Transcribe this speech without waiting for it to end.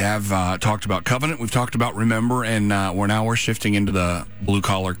have talked about covenant. We've talked about remember, and we're shifting into the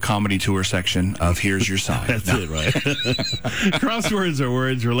blue-collar comedy tour section of Here's Your Sign. That's it, right? Crosswords are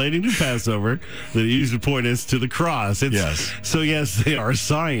words relating to Passover that are used to point us to the cross. Yes. So, yes, they are a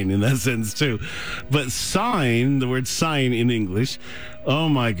sign in that sense, too. But sign, the word sign in English, oh,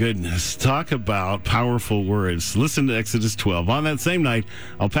 my goodness. Talk about powerful words. Listen to Exodus 12. On that same night,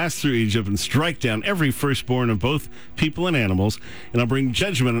 I'll pass through Egypt and strike down every firstborn of both people and animals, and I'll bring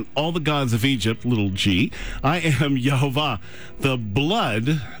judgment on all the gods of Egypt, little g. I am Yehovah. The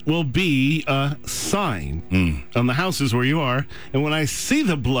blood will be a sign on the houses where you are, and when I see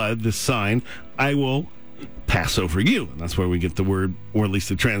the blood, the sign, I will pass over you. And that's where we get the word, or at least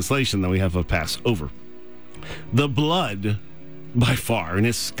the translation that we have of Passover. The blood, by far, and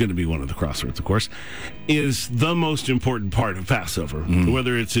it's going to be one of the crosswords, of course, is the most important part of Passover.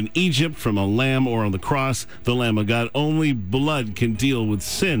 Whether it's in Egypt from a lamb or on the cross, the Lamb of God, only blood can deal with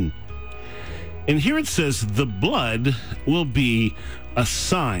sin. And here it says the blood will be a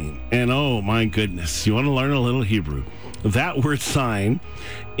sign. And oh my goodness, you want to learn a little Hebrew. That word sign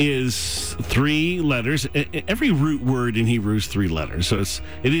is 3 letters. Every root word in Hebrew is 3 letters. So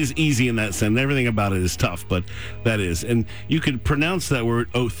it is easy in that sense. Everything about it is tough, but that is. And you could pronounce that word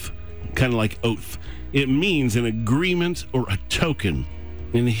oath, kind of like oath. It means an agreement or a token.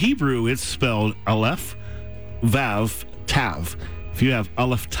 In Hebrew, it's spelled Aleph, Vav, Tav. If you have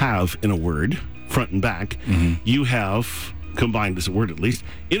Aleph, Tav in a word, front and back, you have, combined as a word at least,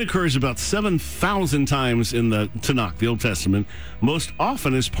 it occurs about 7,000 times in the Tanakh, the Old Testament, most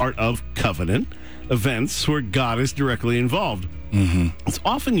often as part of covenant events where God is directly involved. It's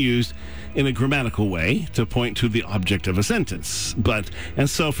often used in a grammatical way to point to the object of a sentence. And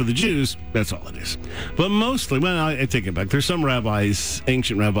so for the Jews, that's all it is. But mostly, well, I take it back. There's some rabbis,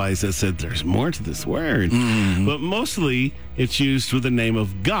 ancient rabbis, that said there's more to this word. But mostly, it's used with the name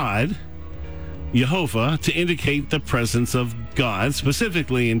of God, Yehovah, to indicate the presence of God,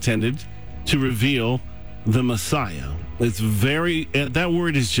 specifically intended to reveal the Messiah. It's that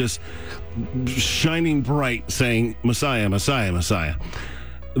word is just shining bright, saying Messiah, Messiah, Messiah.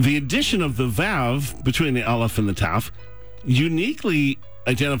 The addition of the Vav between the Aleph and the Tav uniquely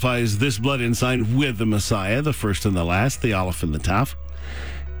identifies this blood and sign with the Messiah, the first and the last, the Aleph and the Tav.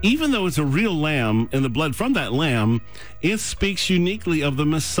 Even though it's a real lamb and the blood from that lamb, it speaks uniquely of the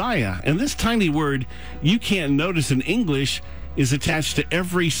Messiah. And this tiny word, you can't notice in English, is attached to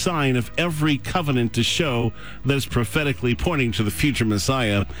every sign of every covenant to show that it's prophetically pointing to the future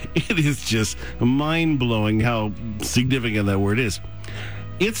Messiah. It is just mind-blowing how significant that word is.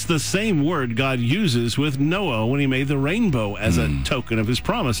 It's the same word God uses with Noah when he made the rainbow as a token of his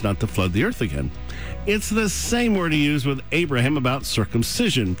promise not to flood the earth again. It's the same word he used with Abraham about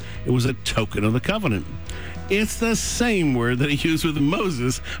circumcision. It was a token of the covenant. It's the same word that he used with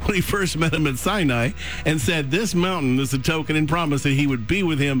Moses when he first met him at Sinai and said this mountain is a token and promise that he would be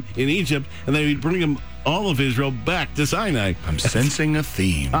with him in Egypt and that he'd bring him all of Israel back to Sinai. I'm sensing a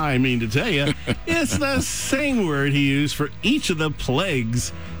theme. I mean to tell you, it's the same word he used for each of the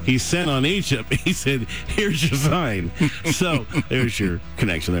plagues he sent on Egypt. He said, here's your sign. So there's your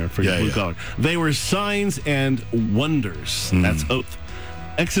connection there for your blue collar. They were signs and wonders. That's oath.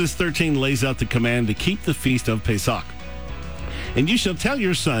 Exodus 13 lays out the command to keep the feast of Pesach. And you shall tell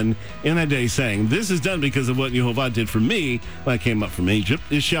your son in that day, saying, this is done because of what Yehovah did for me when I came up from Egypt.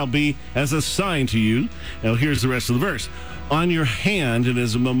 It shall be as a sign to you. Now here's the rest of the verse. On your hand and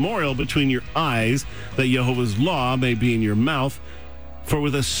as a memorial between your eyes, that Jehovah's law may be in your mouth. For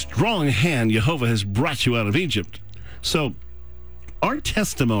with a strong hand Jehovah has brought you out of Egypt. So our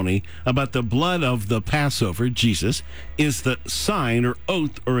testimony about the blood of the Passover, Jesus, is the sign or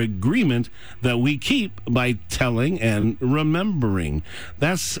oath or agreement that we keep by telling and remembering.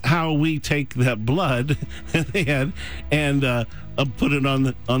 That's how we take that blood that they had and put it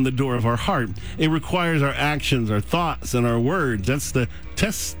on the door of our heart. It requires our actions, our thoughts, and our words. That's the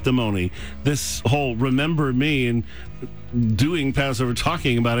testimony. This whole remember me and doing Passover,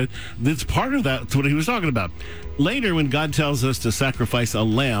 talking about it, that's part of that. That's what he was talking about. Later, when God tells us to sacrifice a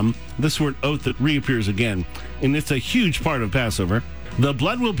lamb, this word oath that reappears again, and it's a huge part of Passover. The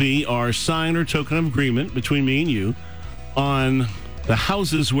blood will be our sign or token of agreement between me and you on the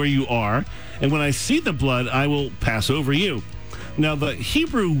houses where you are, and when I see the blood, I will pass over you. Now, the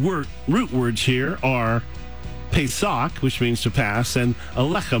Hebrew root words here are Pesach, which means to pass, and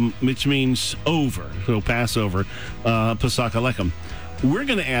Alechem, which means over. So Passover, Pesach Alechem. we're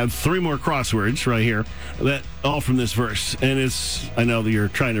going to add 3 more crosswords right here, that all from this verse. And I know that you're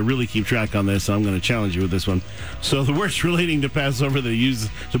trying to really keep track on this, so I'm going to challenge you with this one. So the words relating to Passover that use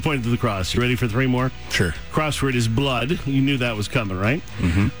to point to the cross. You ready for 3 more? Sure. Crossword is blood. You knew that was coming, right?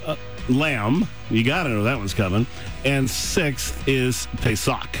 Mm-hmm. Lamb. You got to know that one's coming. And 6th is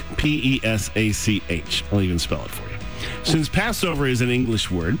Pesach. Pesach. I'll even spell it for you. Since Passover is an English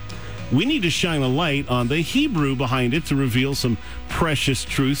word, we need to shine a light on the Hebrew behind it to reveal some precious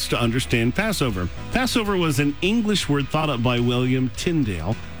truths to understand Passover. Passover was an English word thought up by William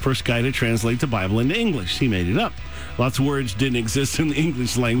Tyndale, first guy to translate the Bible into English. He made it up. Lots of words didn't exist in the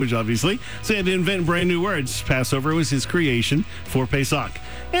English language, obviously, so he had to invent brand new words. Passover was his creation for Pesach,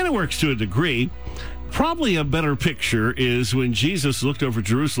 and it works to a degree. Probably a better picture is when Jesus looked over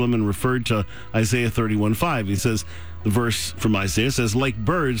Jerusalem and referred to Isaiah 31:5. He says, the verse from Isaiah says, like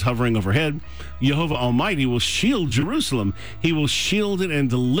birds hovering overhead, Jehovah Almighty will shield Jerusalem. He will shield it and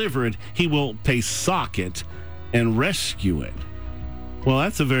deliver it. He will Pesach it and rescue it. Well,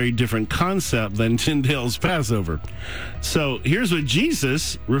 that's a very different concept than Tyndale's Passover. So here's what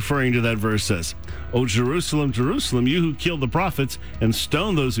Jesus, referring to that verse, says. O Jerusalem, Jerusalem, you who killed the prophets and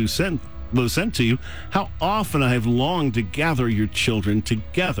stoned those sent to you, how often I have longed to gather your children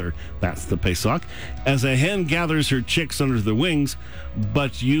together. That's the Pesach. As a hen gathers her chicks under the wings,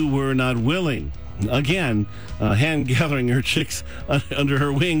 but you were not willing. Again, a hen gathering her chicks under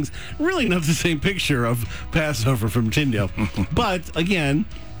her wings. Really not the same picture of Passover from Tyndale. But again,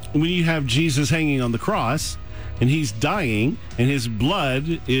 when you have Jesus hanging on the cross and he's dying and his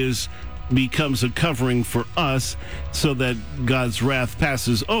blood becomes a covering for us so that God's wrath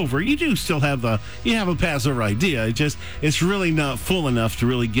passes over, you do still have a Passover idea. It's really not full enough to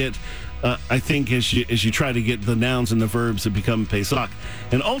really get I think as you try to get the nouns and the verbs that become Pesach.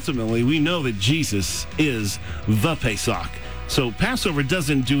 And ultimately we know that Jesus is the Pesach. So Passover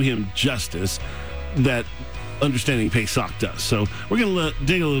doesn't do him justice that understanding Pesach does. So we're going to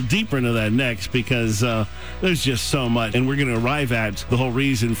dig a little deeper into that next, because there's just so much. And we're going to arrive at the whole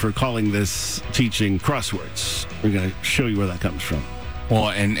reason for calling this teaching CrossWords. We're going to show you where that comes from. Well,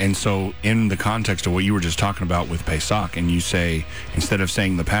 and so in the context of what you were just talking about with Pesach, and you say, instead of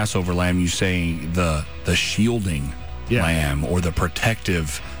saying the Passover lamb, you say the shielding lamb or the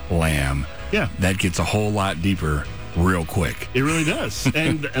protective lamb. Yeah. That gets a whole lot deeper real quick. It really does.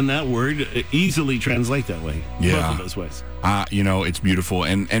 and that word easily translate that way. Yeah. Both of those ways. It's beautiful.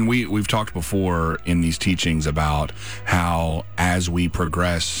 And we've talked before in these teachings about how as we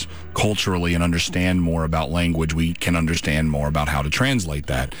progress culturally and understand more about language, we can understand more about how to translate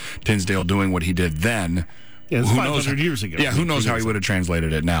that. Tinsdale doing what he did then. Yeah, it's 500 years ago. Yeah, who knows how he would have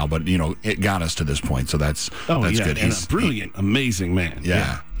translated it now, but it got us to this point, so that's good. He's a brilliant, amazing man.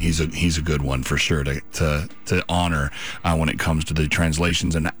 Yeah. He's a good one for sure to honor when it comes to the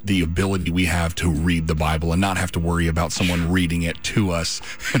translations and the ability we have to read the Bible and not have to worry about someone reading it to us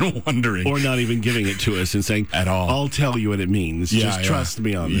and wondering, or not even giving it to us and saying at all, I'll tell you what it means. Just trust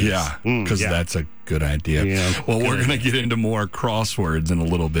me on this. Yeah, because that's a good idea. Yeah, well, we're going to get into more crosswords in a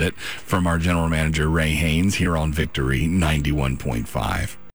little bit from our general manager Ray Haynes here on Victory 91.5.